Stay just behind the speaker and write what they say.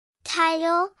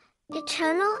Title: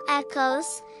 Eternal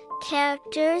Echoes.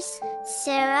 Characters: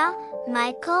 Sarah,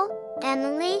 Michael,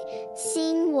 Emily.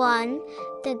 Scene 1: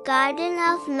 The Garden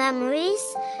of Memories.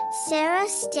 Sarah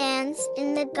stands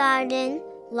in the garden,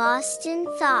 lost in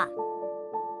thought.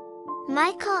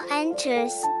 Michael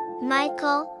enters.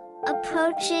 Michael,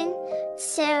 approaching.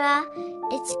 Sarah: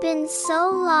 It's been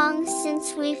so long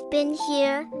since we've been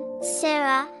here.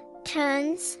 Sarah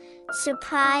turns,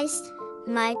 surprised.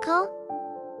 Michael: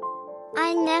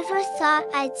 I never thought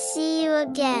I'd see you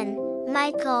again,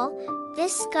 Michael.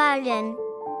 This garden,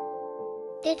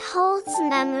 it holds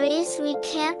memories we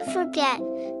can't forget.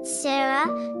 Sarah,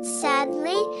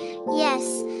 sadly: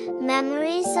 Yes,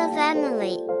 memories of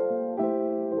Emily,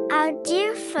 our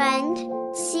dear friend.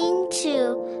 Scene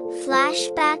 2: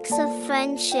 Flashbacks of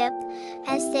friendship.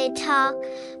 As they talk,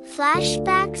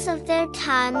 flashbacks of their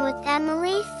time with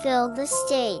Emily fill the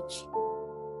stage.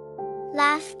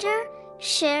 Laughter,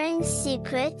 sharing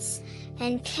secrets,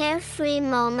 and carefree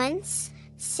moments.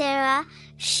 Sarah: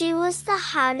 She was the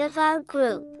heart of our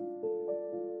group,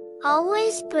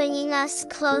 always bringing us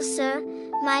closer.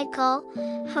 Michael: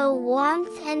 Her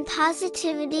warmth and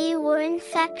positivity were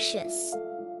infectious.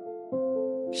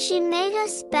 She made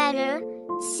us better.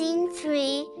 Scene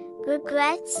 3: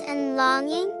 Regrets and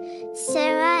longing.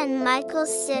 Sarah and Michael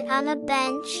sit on a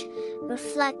bench,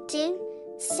 reflecting.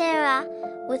 Sarah: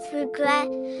 With regret,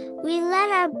 we let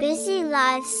our busy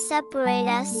lives separate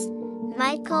us.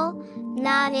 Michael,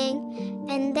 nodding.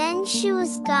 And then she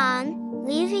was gone,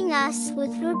 leaving us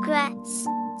with regrets.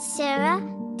 Sarah,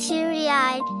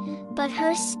 teary-eyed, but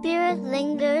her spirit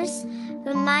lingers,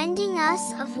 reminding us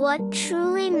of what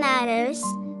truly matters.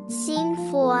 Scene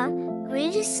 4: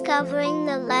 Rediscovering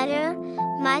the letter.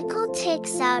 Michael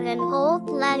takes out an old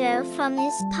letter from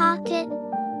his pocket.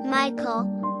 Michael: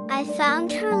 I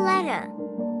found her letter.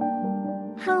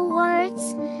 Her words,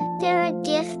 they're a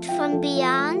gift from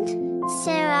beyond.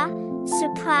 Sarah,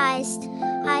 surprised: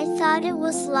 I thought it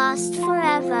was lost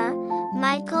forever.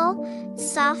 Michael,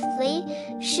 softly: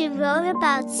 She wrote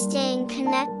about staying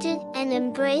connected and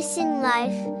embracing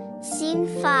life. Scene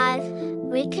 5: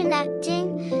 Reconnecting.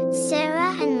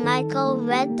 Sarah and Michael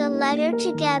read the letter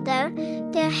together,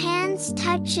 their hands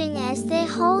touching as they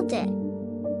hold it.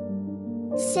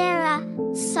 Sarah,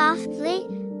 softly: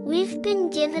 We've been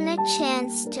given a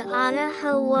chance to honor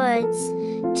her words,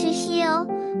 to heal.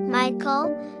 Michael,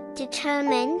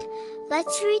 determined: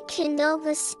 Let's rekindle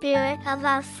the spirit of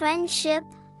our friendship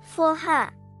for her.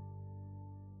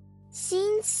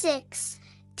 Scene 6: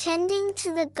 Tending to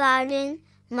the garden.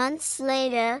 Months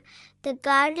later, the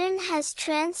garden has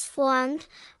transformed,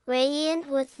 radiant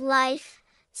with life.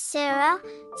 Sarah,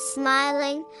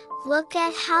 smiling: Look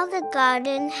at how the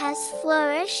garden has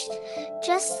flourished,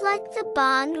 just like the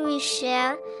bond we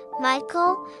share.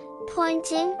 Michael,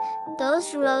 pointing: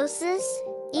 Those roses,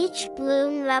 each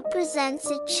bloom represents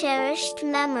a cherished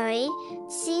memory.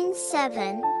 Scene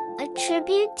 7: A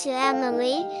tribute to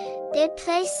Emily. They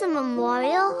place a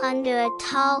memorial under a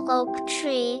tall oak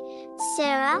tree.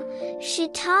 Sarah: She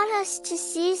taught us to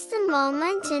seize the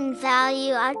moment and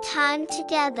value our time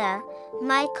together.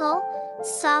 Michael,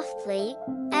 softly: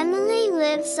 Emily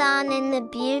lives on in the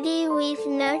beauty we've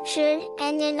nurtured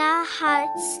and in our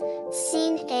hearts.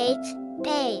 Scene 8: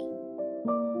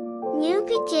 New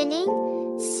beginning.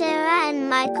 Sarah and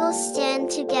Michael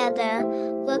stand together,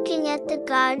 looking at the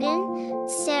garden.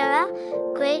 Sarah,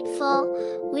 grateful: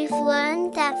 We've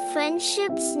learned that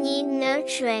friendships need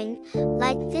nurturing,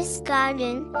 like this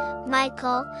garden.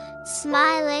 Michael,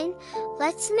 smiling: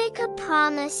 Let's make a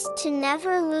promise to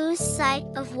never lose sight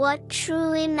of what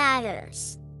truly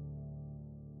matters.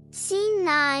 Scene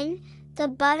 9: The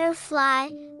butterfly.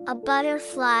 A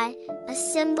butterfly, a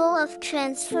symbol of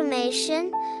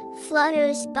transformation,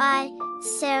 flutters by.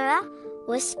 Sarah,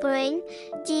 whispering: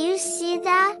 Do you see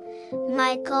that?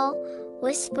 Michael,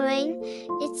 whispering: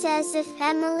 It's as if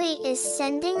Emily is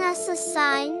sending us a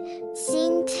sign.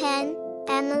 Scene 10: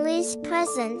 Emily's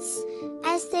presence.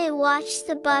 As they watch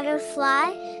the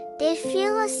butterfly, they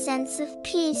feel a sense of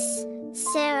peace.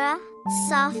 Sarah,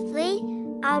 softly: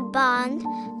 Our bond,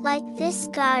 like this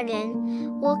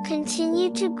garden, will continue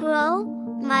to grow.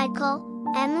 Michael,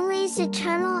 Emily's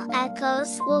eternal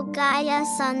echoes will guide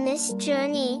us on this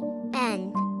journey. End.